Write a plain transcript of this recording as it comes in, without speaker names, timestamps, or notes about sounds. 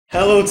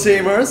Hello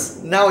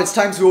Tamers, now it's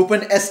time to open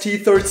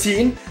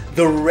ST13,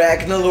 the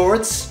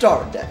RagnaLord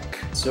Start Deck.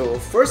 So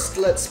first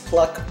let's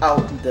pluck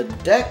out the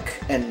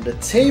deck and the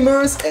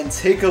Tamers and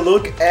take a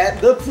look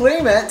at the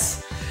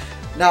playmats.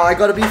 Now I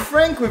gotta be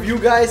frank with you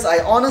guys,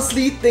 I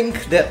honestly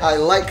think that I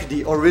like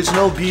the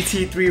original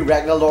BT3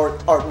 RagnaLord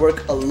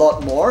artwork a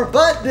lot more,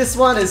 but this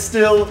one is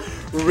still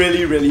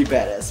really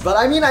badass. But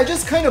I mean, I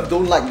just kind of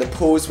don't like the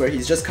pose where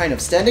he's just kind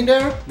of standing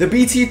there. The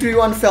BT3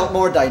 one felt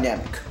more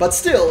dynamic, but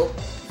still,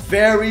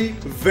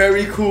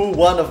 very cool,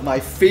 one of my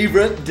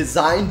favorite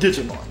design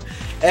Digimon.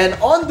 And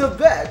on the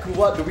back,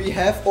 what do we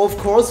have? Of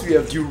course, we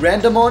have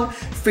Durandamon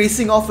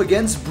facing off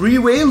against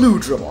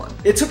BryweLudramon.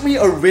 It took me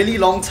a really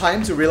long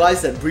time to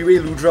realize that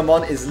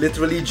BryweLudramon is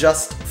literally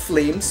just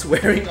flames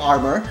wearing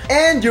armor.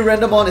 And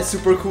Durandamon is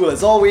super cool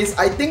as always.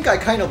 I think I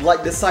kind of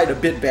like this side a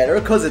bit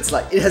better because it's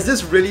like, it has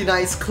this really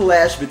nice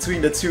clash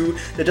between the two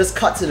that just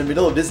cuts in the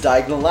middle of this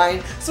diagonal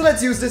line. So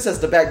let's use this as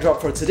the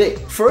backdrop for today.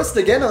 First,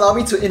 again, allow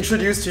me to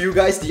introduce to you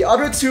guys the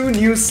other two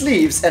new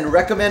sleeves and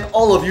recommend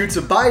all of you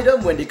to buy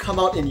them when they come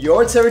out in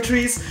your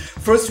territories.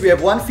 First, we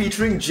have one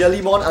featuring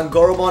Jellymon,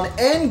 Angoromon,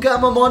 and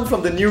Gamamon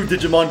from the new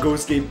Digimon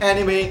Ghost Game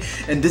anime,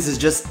 and this is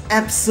just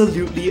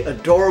absolutely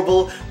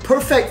adorable,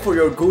 perfect for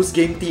your Ghost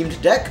Game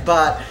themed deck,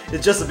 but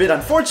it's just a bit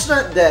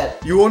unfortunate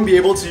that you won't be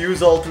able to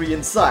use all three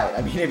inside.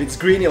 I mean, if it's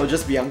green, it'll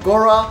just be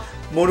Angora,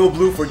 Mono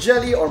Blue for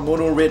Jelly, or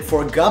Mono Red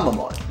for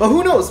Gamamon. But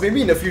who knows,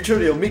 maybe in the future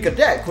they'll make a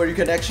deck where you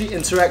can actually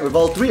interact with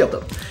all three of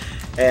them.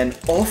 And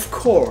of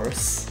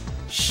course,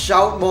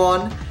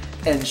 Shoutmon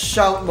and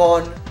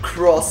Shoutmon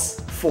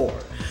Cross 4.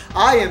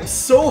 I am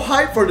so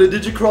hyped for the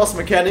Digicross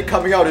mechanic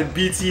coming out in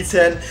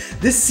BT10.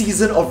 This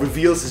season of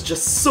reveals is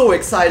just so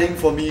exciting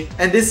for me,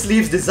 and this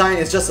sleeve's design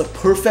is just a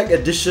perfect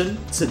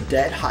addition to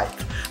that hype.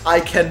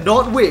 I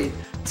cannot wait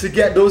to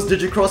get those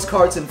Digicross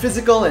cards in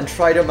physical and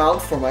try them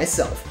out for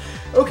myself.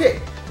 Okay,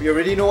 we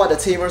already know what the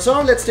Tamers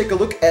are, let's take a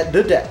look at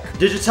the deck.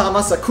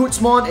 Digitama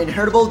Sakutsmon,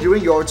 inheritable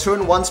during your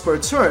turn once per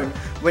turn.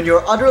 When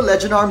your other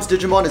Legend-Arms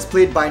Digimon is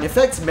played by an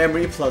effect,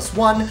 memory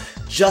 +1.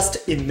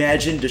 Just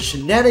imagine the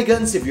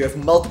shenanigans if you have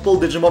multiple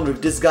Digimon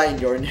with this guy in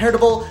your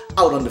inheritable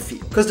out on the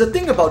field. Because the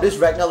thing about this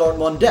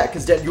RagnaLordmon deck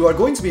is that you are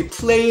going to be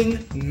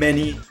playing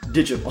many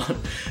Digimon.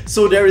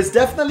 So there is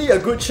definitely a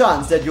good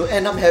chance that you'll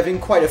end up having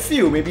quite a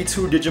few, maybe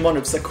 2 Digimon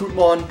with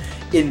Sakutmon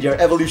in their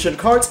evolution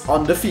cards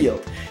on the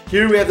field.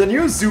 Here we have the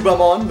new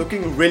Zubamon,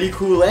 looking really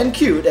cool and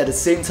cute at the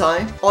same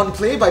time. On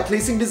play, by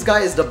placing this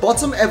guy as the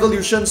bottom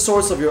evolution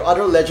source of your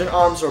other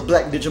Legend-Arms or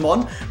Black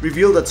Digimon,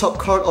 reveal the top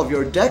card of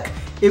your deck.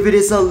 If it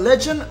is a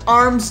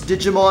Legend-Arms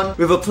Digimon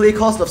with a play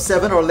cost of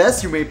 7 or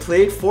less, you may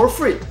play it for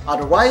free.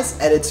 Otherwise,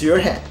 add it to your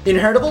hand.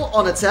 Inheritable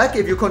on attack,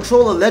 if you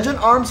control a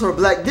Legend-Arms or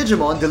Black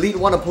Digimon, delete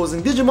one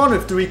opposing Digimon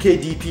with 3k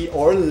DP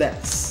or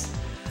less.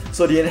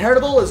 So the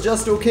inheritable is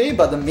just okay,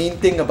 but the main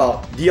thing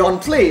about the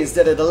on-play is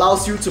that it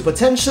allows you to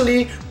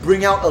potentially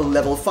bring out a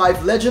level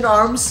 5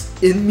 Legend-Arms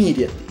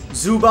immediately.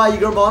 Zuba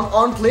Eagermon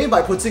on play,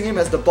 by putting him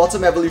as the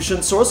bottom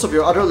evolution source of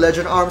your other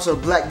Legend-Arms or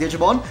Black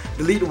Digimon,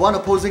 delete one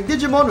opposing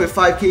Digimon with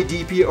 5k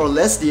DP or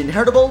less. The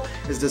inheritable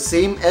is the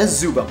same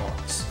as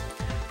Zubamon's.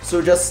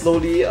 So just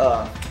slowly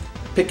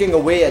picking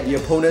away at the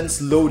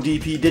opponent's low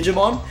DP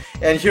Digimon.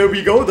 And here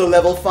we go, the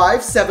level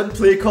 5, 7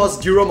 play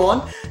cost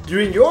Duramon.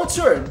 During your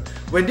turn,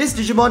 when this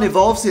Digimon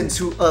evolves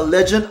into a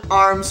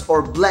Legend-Arms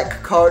or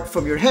Black card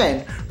from your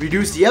hand,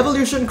 reduce the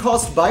evolution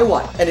cost by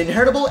 1. And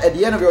inheritable, at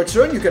the end of your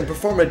turn, you can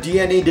perform a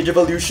DNA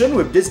Digivolution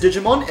with this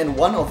Digimon and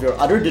one of your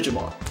other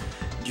Digimon.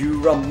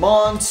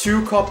 Duramon,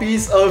 2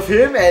 copies of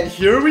him, and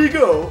here we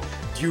go!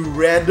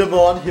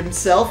 Durandamon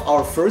himself,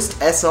 our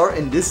first SR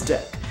in this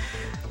deck.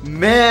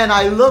 Man,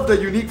 I love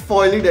the unique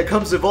foiling that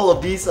comes with all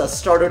of these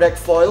starter deck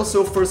foils.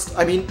 So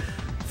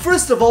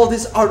first of all,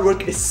 this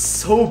artwork is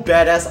so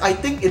badass. I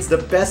think it's the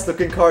best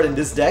looking card in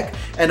this deck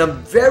and a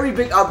very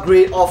big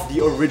upgrade of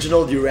the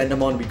original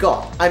Durandamon we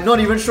got. I'm not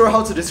even sure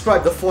how to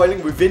describe the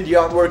foiling within the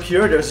artwork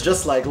here. There's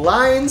just like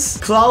lines,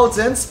 clouds,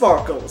 and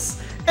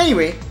sparkles.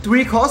 Anyway,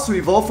 3 costs to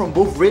evolve from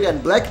both red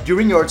and black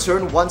during your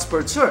turn once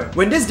per turn.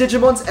 When this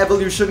Digimon's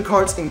evolution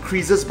cards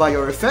increases by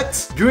your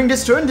effects, during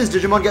this turn, this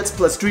Digimon gets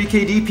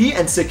 +3k DP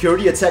and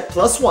security attack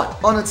 +1.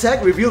 On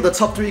attack, reveal the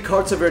top 3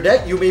 cards of your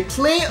deck. You may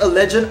play a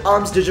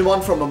Legend-Arms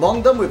Digimon from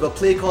among them with a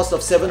play cost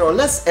of 7 or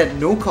less at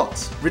no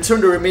cost.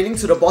 Return the remaining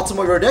to the bottom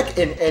of your deck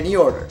in any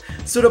order.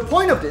 So the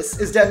point of this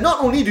is that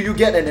not only do you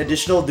get an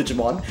additional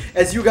Digimon,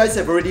 as you guys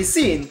have already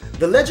seen,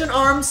 the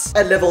Legend-Arms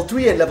at level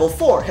 3 and level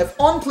 4 have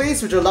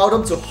on-plays which allow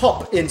them to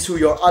hop into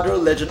your other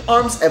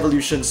Legend-Arms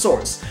evolution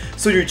source.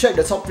 So you check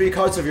the top 3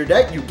 cards of your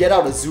deck, you get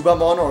out a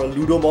Zubamon or a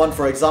Ludomon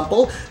for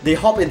example, they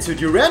hop into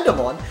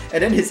Durandamon,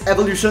 and then his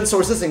evolution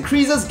sources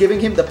increases, giving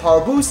him the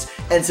power boost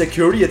and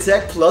security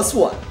attack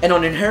 +1. And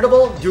on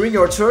inheritable, during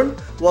your turn,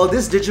 while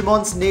this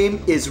Digimon's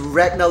name is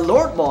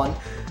RagnaLordmon,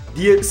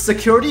 the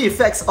security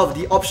effects of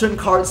the option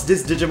cards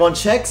this Digimon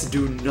checks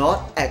do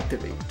not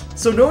activate.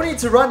 So no need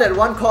to run that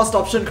one cost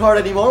option card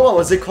anymore. What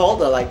was it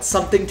called? Like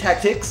something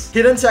tactics?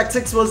 Hidden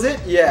tactics was it?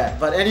 Yeah,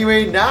 but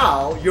anyway,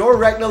 now your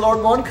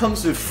RagnaLordmon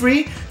comes with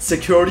free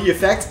security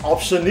effects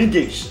option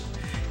negation.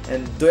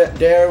 And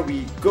there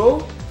we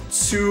go.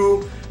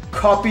 2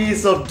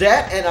 copies of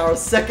that, and our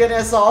second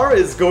SR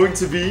is going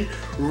to be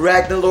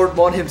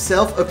RagnaLordmon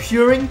himself,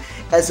 appearing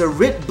as a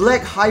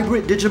red-black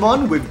hybrid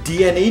Digimon with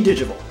DNA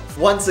Digivolve.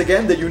 Once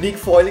again, the unique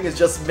foiling is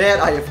just mad.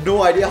 I have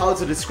no idea how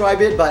to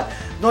describe it, but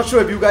not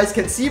sure if you guys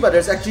can see, but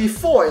there's actually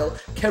foil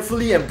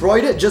carefully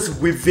embroidered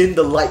just within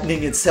the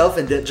lightning itself,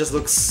 and that just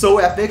looks so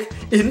epic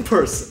in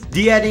person.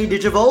 DNA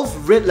Digivolve,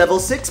 red level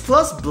 6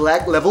 plus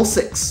black level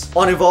 6.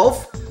 On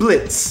evolve,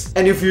 Blitz.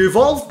 And if you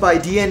evolve by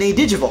DNA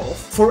Digivolve,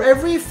 for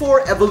every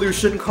 4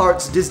 evolution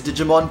cards this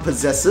Digimon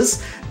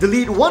possesses,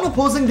 delete 1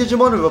 opposing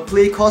Digimon with a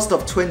play cost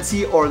of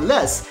 20 or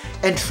less,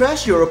 and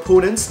trash your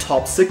opponent's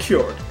top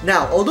secured.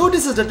 Now, although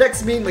this is the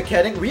deck's main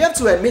mechanic, we have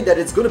to admit that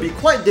it's going to be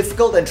quite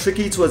difficult and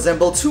tricky to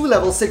assemble 2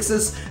 level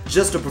 6s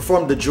just to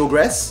perform the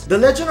Jogress. The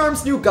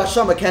Legend-Arms new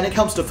gacha mechanic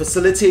helps to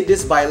facilitate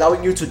this by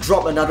allowing you to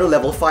drop another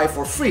level 5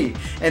 for free,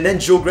 and then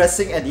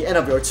Jogressing at the end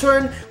of your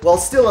turn, while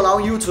still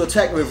allowing you to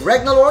attack with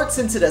RagnaLord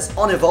since it has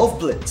on-evolve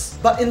Blitz.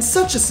 But in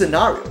such a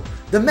scenario,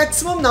 the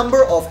maximum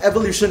number of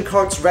evolution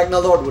cards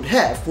RagnaLord would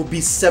have would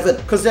be 7,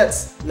 because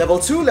that's level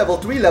 2, level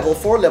 3, level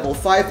 4, level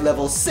 5,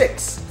 level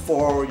 6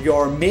 for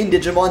your main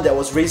Digimon that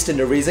was raised in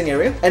the raising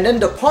area, and then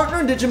the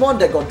partner Digimon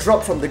that got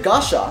dropped from the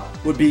gacha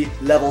would be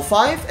level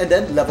 5 and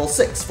then level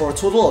 6 for a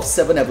total of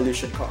 7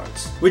 evolution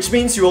cards. Which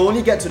means you will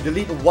only get to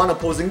delete 1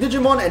 opposing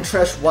Digimon and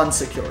trash 1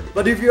 security.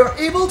 But if you are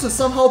able to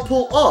somehow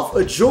pull off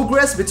a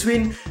Jogress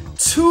between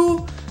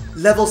 2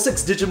 level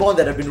 6 Digimon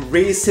that have been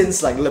raised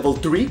since like level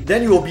 3,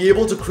 then you will be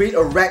able to create a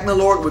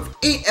RagnaLord with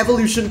 8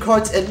 evolution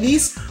cards at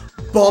least,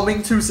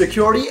 bombing 2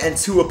 security and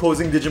 2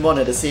 opposing Digimon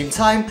at the same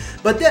time,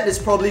 but that is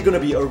probably going to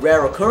be a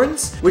rare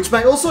occurrence, which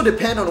might also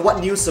depend on what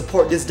new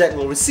support this deck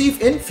will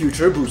receive in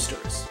future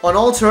boosters. On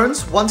all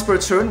turns, once per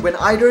turn, when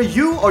either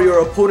you or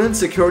your opponent's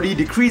security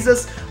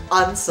decreases,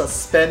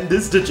 unsuspend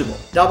this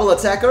Digimon. Double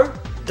attacker,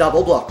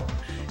 double blocker.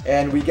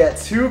 And we get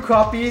 2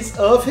 copies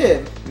of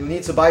him. You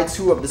need to buy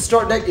 2 of the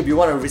start deck if you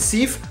want to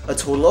receive a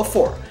total of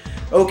 4.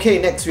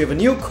 Okay, next we have a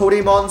new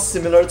Kodemon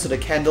similar to the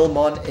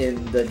Candlemon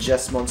in the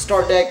Jesmon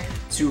Start Deck.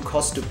 2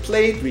 cost to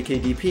play,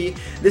 3k DP.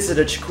 This is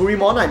the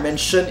Chikurimon I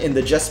mentioned in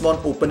the Jesmon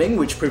opening,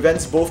 which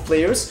prevents both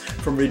players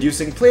from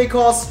reducing play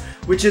costs,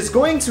 which is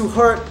going to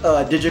hurt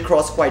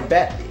Digicross quite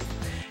badly.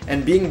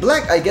 And being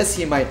black, I guess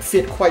he might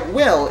fit quite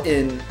well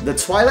in the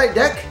Twilight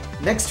deck.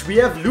 Next we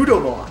have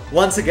Ludomon.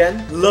 Once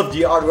again, love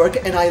the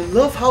artwork, and I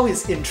love how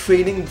his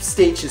in-training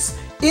stage is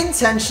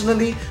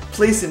intentionally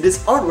placed in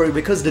this artwork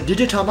because the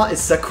Digitama is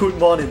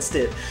Sakutmon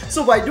instead.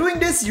 So by doing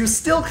this, you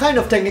still kind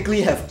of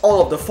technically have all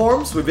of the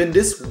forms within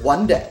this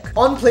one deck.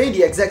 On play,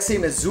 the exact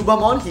same as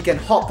Zubamon, he can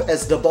hop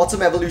as the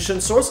bottom evolution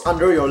source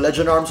under your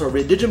Legend-Arms or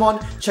Red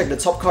Digimon, check the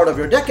top card of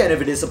your deck, and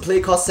if it is a play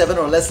cost 7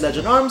 or less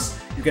Legend-Arms,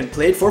 you can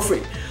play it for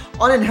free.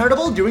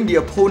 Uninheritable during the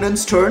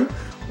opponent's turn,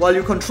 while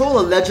you control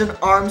a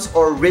Legend-Arms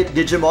or Red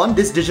Digimon,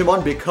 this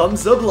Digimon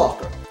becomes a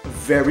blocker.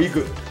 Very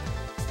good.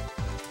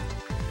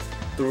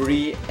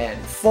 3 and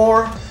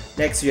 4.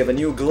 Next, you have a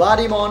new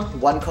Gladimon,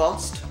 1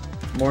 cost.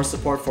 More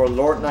support for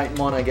Lord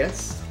Knightmon, I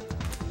guess.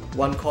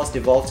 1 cost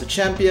evolved to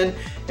champion.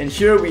 And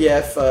here we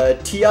have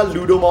Tia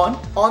Ludomon.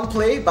 On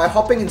play, by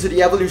hopping into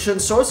the evolution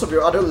source of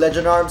your other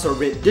Legend-Arms or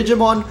Red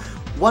Digimon,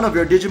 one of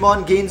your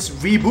Digimon gains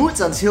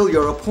reboots until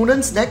your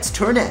opponent's next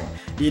turn end.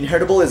 The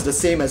inheritable is the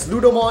same as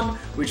Ludomon,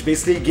 which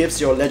basically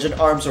gives your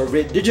Legend-Arms or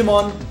Red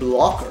Digimon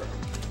blocker.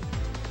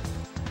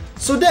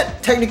 So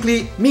that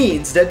technically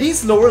means that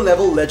these lower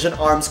level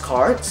Legend-Arms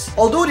cards,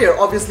 although they are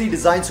obviously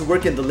designed to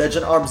work in the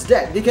Legend-Arms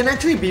deck, they can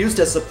actually be used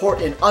as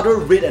support in other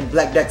red and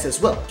black decks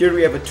as well. Here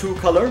we have a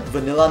 2-color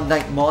Vanilla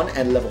Knightmon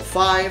at level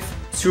 5,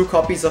 2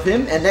 copies of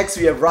him, and next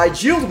we have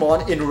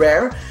Ryjildmon in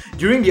rare.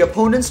 During the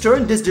opponent's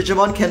turn, this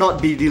Digimon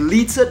cannot be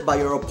deleted by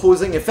your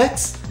opposing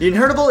effects. The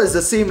inheritable is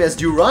the same as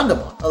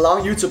Durandamon,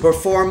 allowing you to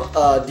perform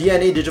a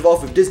DNA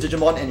Digivolve with this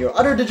Digimon and your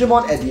other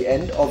Digimon at the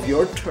end of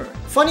your turn.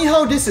 Funny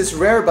how this is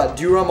rare, but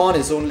Duramon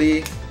is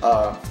only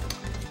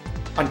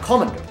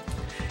uncommon.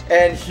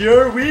 And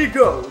here we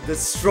go, the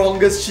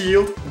strongest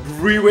shield,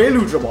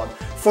 BryweLudramon.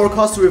 4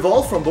 cost to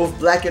evolve from both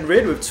black and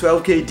red with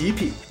 12k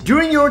DP.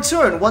 During your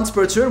turn, once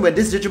per turn, when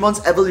this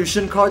Digimon's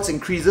evolution cards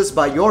increases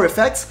by your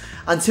effects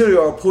until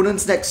your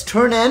opponent's next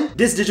turn end,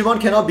 this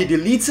Digimon cannot be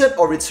deleted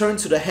or returned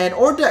to the hand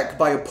or deck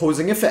by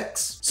opposing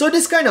effects. So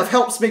this kind of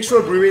helps make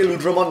sure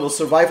BryweLudramon will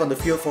survive on the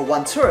field for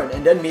 1 turn,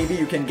 and then maybe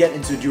you can get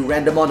into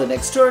Durandamon the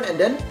next turn and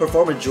then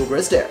perform a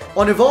Jogress there.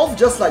 On evolve,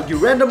 just like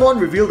Durandamon,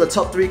 reveal the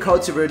top 3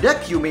 cards of your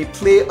deck. You may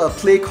play a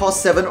play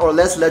cost 7 or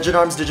less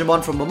Legend-Arms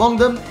Digimon from among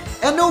them,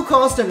 at no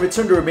cost, and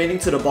return the remaining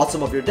to the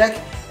bottom of your deck.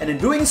 And in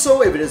doing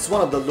so, if it is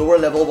one of the lower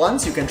level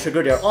ones, you can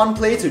trigger their on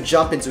play to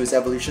jump into his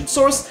evolution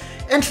source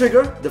and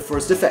trigger the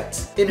first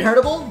effect.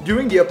 Inheritable,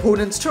 during the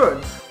opponent's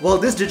turn, while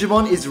this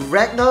Digimon is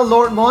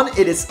RagnaLordmon,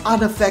 it is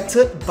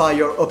unaffected by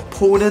your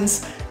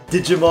opponent's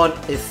Digimon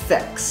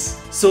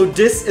effects. So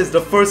this is the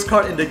first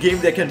card in the game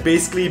that can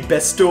basically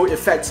bestow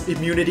effects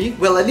immunity.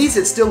 Well, at least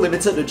it's still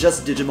limited to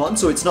just Digimon,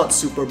 so it's not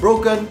super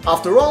broken.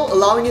 After all,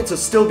 allowing it to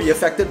still be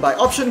affected by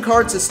option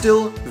cards is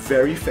still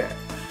very fair.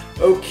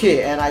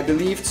 Okay, and I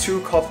believe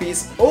 2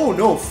 copies, oh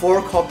no,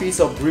 4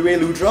 copies of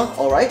BryweLudra,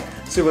 alright.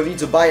 So we'll need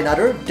to buy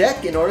another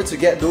deck in order to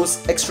get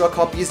those extra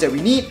copies that we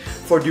need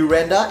for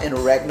Duranda and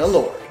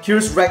RagnaLord.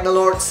 Here's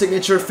RagnaLord's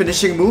signature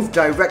finishing move,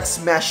 Direct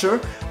Smasher.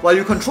 While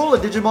you control a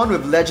Digimon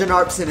with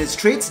Legend-Arms in its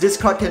traits, this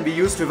card can be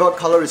used without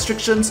color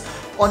restrictions.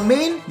 On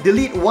main,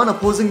 delete one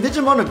opposing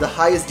Digimon with the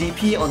highest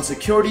DP. On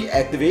security,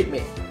 activate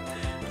main.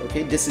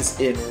 Okay, this is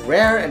in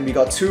rare and we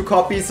got 2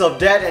 copies of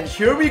that, and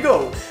here we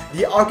go!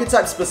 The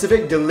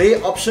archetype-specific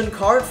delay option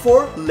card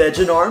for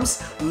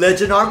Legend-Arms.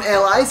 Legend-Arm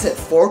allies at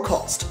 4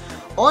 cost.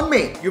 On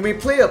main, you may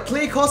play a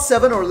play cost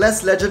 7 or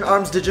less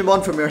Legend-Arms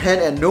Digimon from your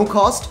hand at no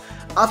cost.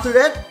 After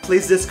that,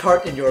 place this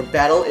card in your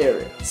battle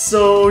area.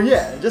 So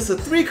yeah, just a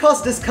 3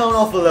 cost discount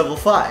off a level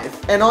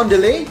 5. And on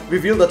delay,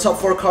 reveal the top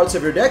 4 cards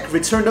of your deck,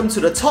 return them to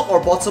the top or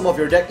bottom of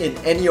your deck in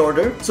any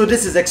order. So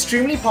this is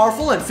extremely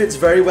powerful and fits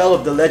very well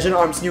with the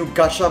Legend-Arms new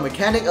gacha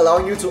mechanic,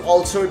 allowing you to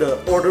alter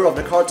the order of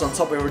the cards on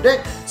top of your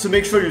deck, so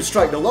make sure you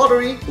strike the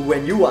lottery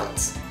when you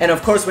want. And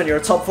of course, when your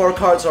top 4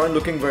 cards aren't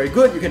looking very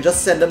good, you can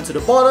just send them to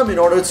the bottom in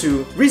order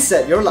to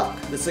reset your luck.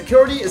 The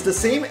security is the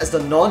same as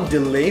the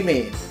non-delay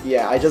main.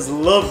 Yeah, I just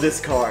love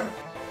this card.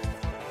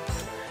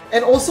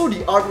 And also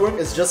the artwork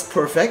is just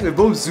perfect, with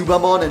both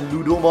Zubamon and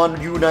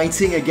Ludomon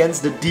uniting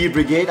against the D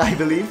Brigade, I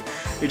believe.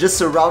 You're just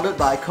surrounded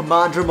by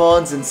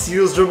Commandramons and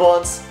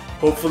Sealsdramons.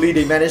 Hopefully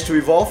they manage to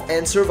evolve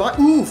and survive.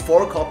 Ooh,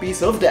 4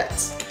 copies of that.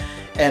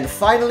 And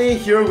finally,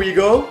 here we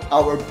go,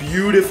 our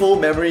beautiful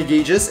memory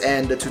gauges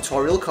and the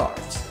tutorial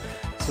cards.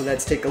 So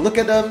let's take a look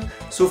at them.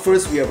 So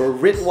first we have a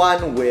red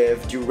one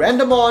with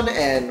Durandamon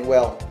and,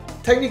 well,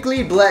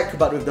 technically black,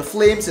 but with the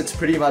flames it's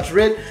pretty much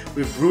red,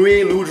 with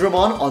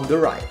BryweLudramon on the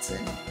right.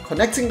 And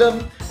connecting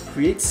them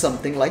creates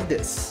something like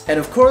this. And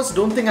of course,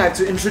 don't think I have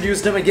to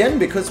introduce them again,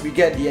 because we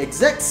get the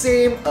exact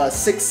same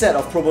 6 set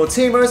of promo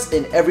tamers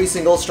in every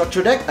single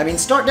structure deck,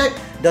 start deck,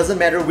 doesn't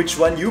matter which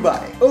one you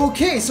buy.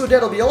 Okay, so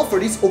that'll be all for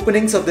these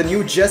openings of the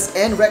new Jess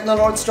and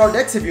RagnaLord Start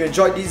Decks. If you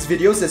enjoyed these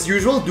videos, as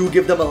usual, do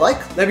give them a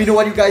like. Let me know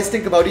what you guys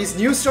think about these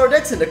new Start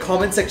Decks in the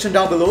comment section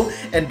down below,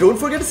 and don't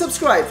forget to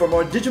subscribe for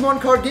more Digimon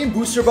Card Game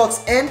booster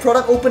box and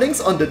product openings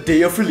on the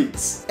day of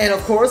release. And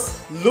of course,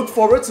 look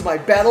forward to my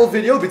battle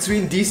video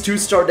between these 2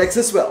 Start Decks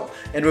as well.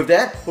 And with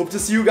that, hope to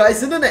see you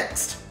guys in the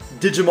next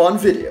Digimon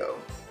video.